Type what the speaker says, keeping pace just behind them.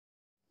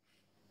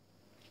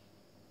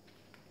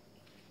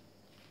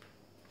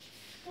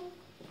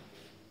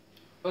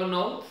a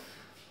note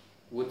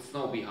with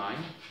snow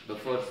behind, the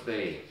first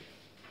day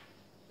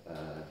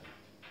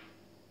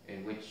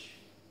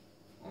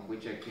on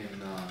which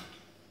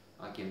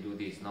I can do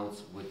these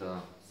notes with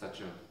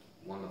such a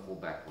wonderful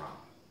background,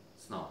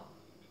 snow.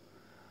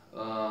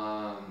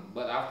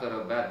 But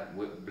after a bad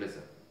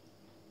blizzard.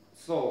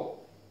 So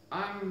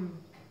I'm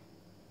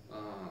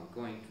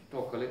going to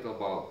talk a little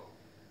about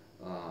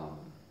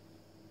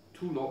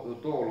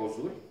două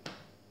lozuri,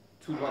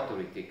 two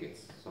lottery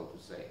tickets, so to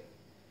say,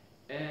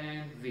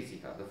 and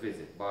Visita, the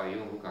visit by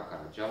Luca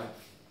Caragiale.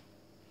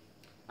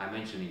 I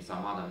mentioned in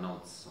some other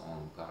notes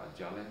on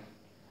Caragiale,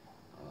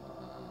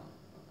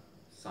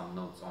 some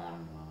notes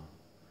on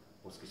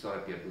O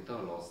Scrisoare Pierduta,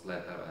 a lost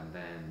letter, and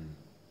then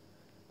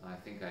I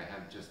think I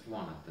have just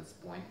one at this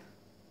point,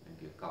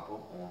 maybe a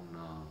couple, on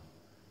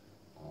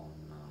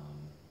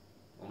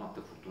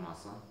Noapte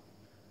Furtunoasă,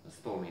 a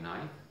stormy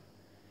night.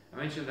 I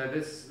mentioned that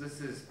this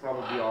is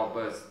probably our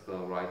best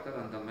writer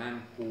and the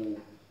man who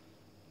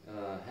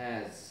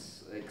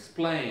has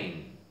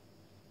explained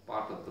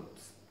part of the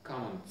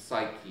common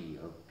psyche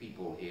of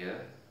people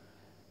here.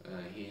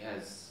 He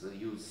has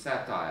used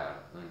satire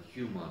and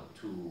humor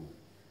to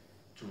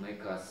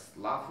make us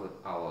laugh at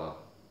our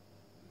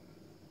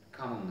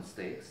common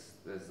mistakes.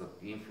 There's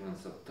the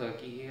influence of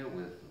Turkey here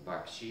with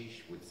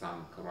bakshish, with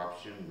some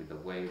corruption, with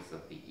the ways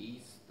of the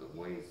East, the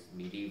ways,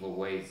 medieval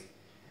ways,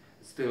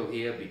 still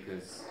here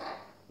because,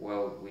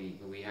 well,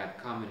 we had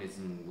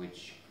communism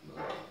which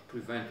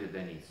prevented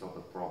any sort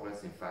of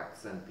progress, in fact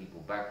sent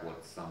people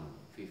backwards some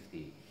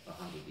 50,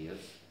 100 years.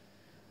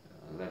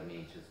 Let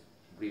me just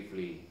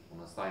briefly, on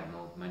a side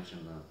note,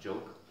 mention a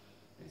joke.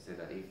 They say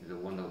that if the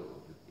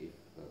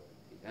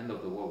end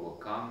of the world will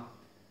come,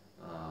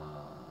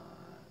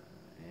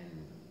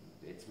 and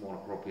it's more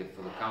appropriate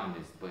for the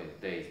communist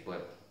days,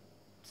 but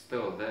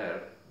still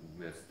there,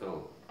 we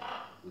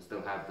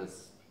still have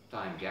this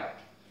time gap.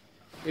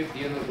 If the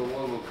end of the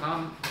world will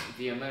come,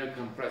 the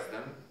American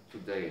president,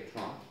 today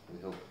Trump, we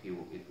hope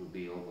it will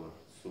be over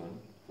soon,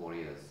 4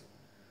 years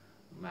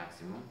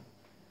maximum,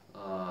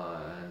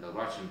 and the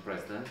Russian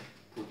president,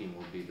 Putin,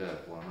 will be there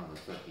for another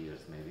 30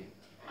 years maybe,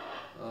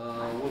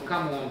 will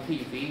come on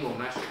TV or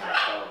national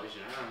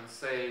television and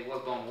say,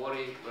 well, don't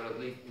worry, but at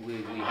least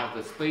we have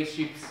the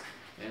spaceships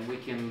and we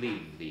can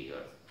leave the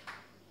Earth.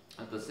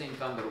 At the same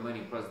time, the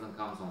Romanian president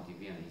comes on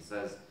TV and he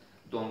says,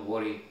 don't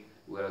worry,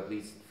 we're at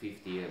least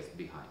 50 years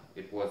behind.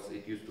 It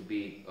used to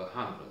be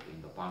 100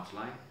 in the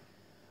punchline,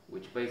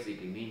 which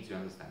basically means, you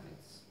understand,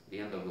 it's the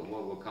end of the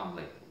world will come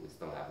later. We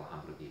still have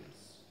 100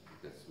 years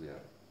because we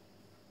are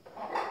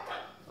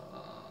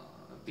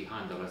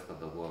behind the rest of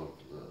the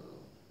world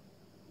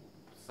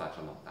such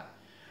a long time.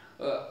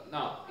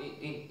 Now,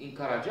 in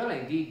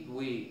Caragiale, indeed,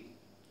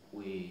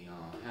 we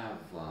have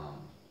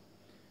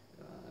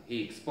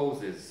he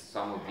exposes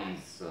some of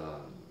these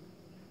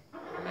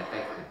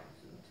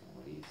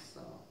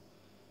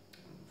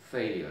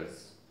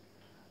failures,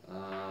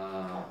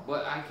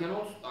 but I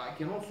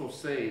can also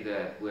say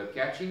that we're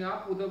catching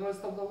up with the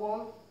rest of the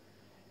world,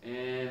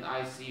 and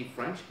I see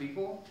French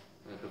people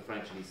at the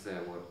French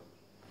lycée where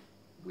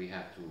we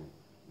have to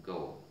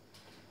go.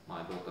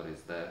 My daughter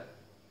is there.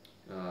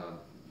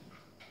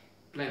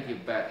 Plenty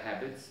of bad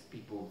habits,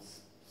 people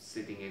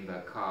sitting in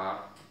their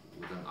car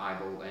with an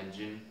idle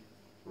engine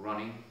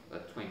running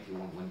at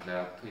 21 when there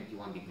are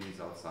 21 degrees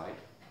outside.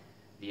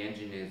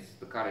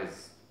 The car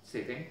is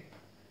sitting,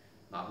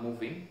 not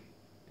moving,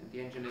 and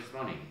the engine is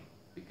running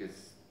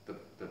because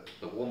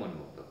the woman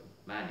or the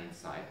man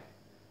inside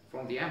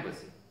from the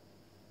embassy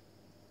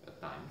at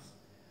times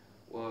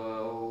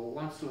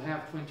wants to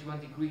have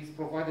 21 degrees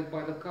provided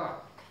by the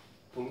car,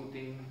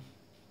 polluting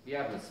the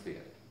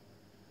atmosphere,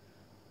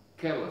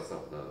 careless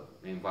of the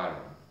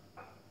environment,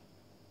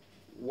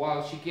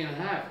 while she can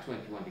have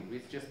 21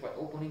 degrees just by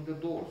opening the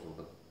doors or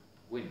the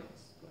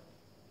windows.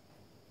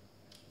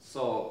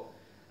 So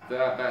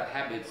there are bad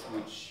habits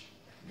which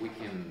we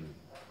can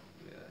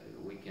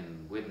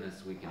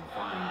witness, we can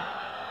find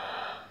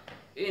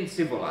in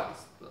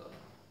civilized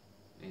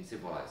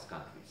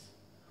countries,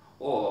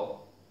 or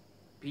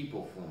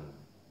people from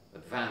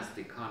advanced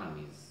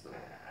economies,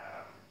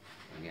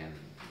 again,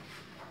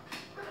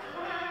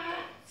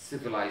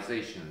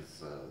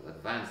 civilizations,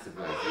 advanced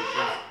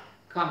civilizations,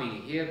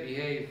 coming here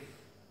behave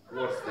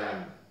worse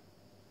than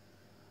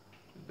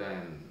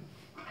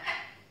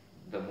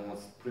the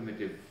most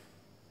primitive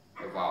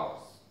of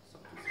ours, so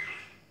to say.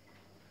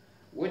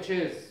 Which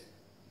is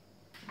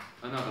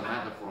another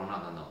matter for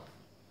another note.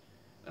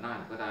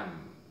 But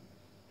I'm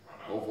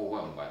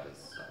overwhelmed by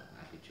this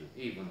attitude,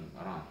 even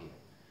around here.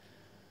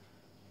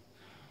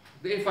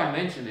 If I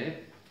mention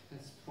it,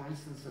 for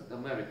instance, the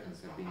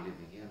Americans have been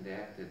living here and they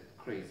acted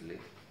crazily.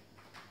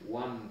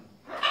 One,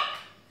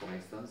 for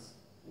instance,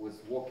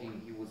 was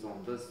walking, he was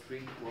on the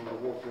street when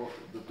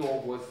the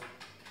dog was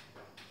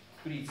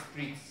 3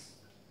 streets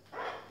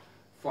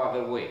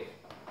farther away.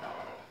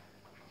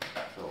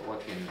 So what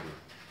can you do?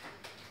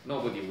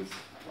 Nobody was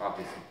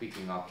obviously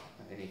picking up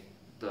any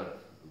dirt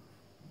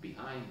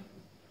behind.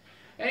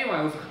 Anyway,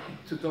 I was going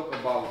to talk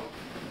about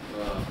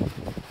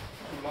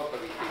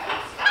lottery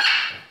tickets.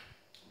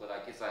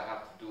 guess I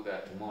have to do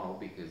that tomorrow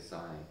because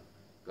I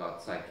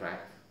got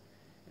sidetracked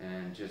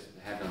and just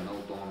had a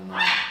note on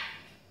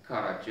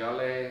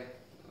Caragiale,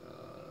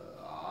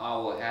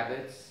 our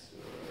habits,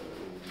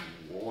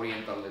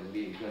 Oriental and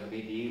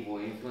medieval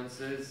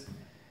influences,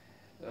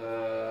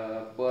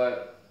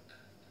 but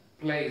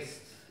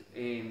placed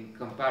in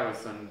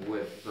comparison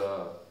with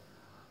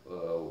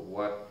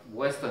what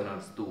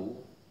Westerners do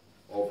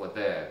over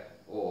there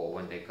or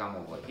when they come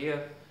over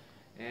here,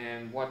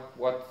 and what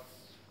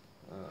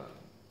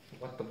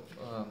the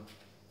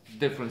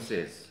difference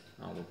is.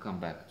 I will come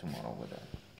back tomorrow with that.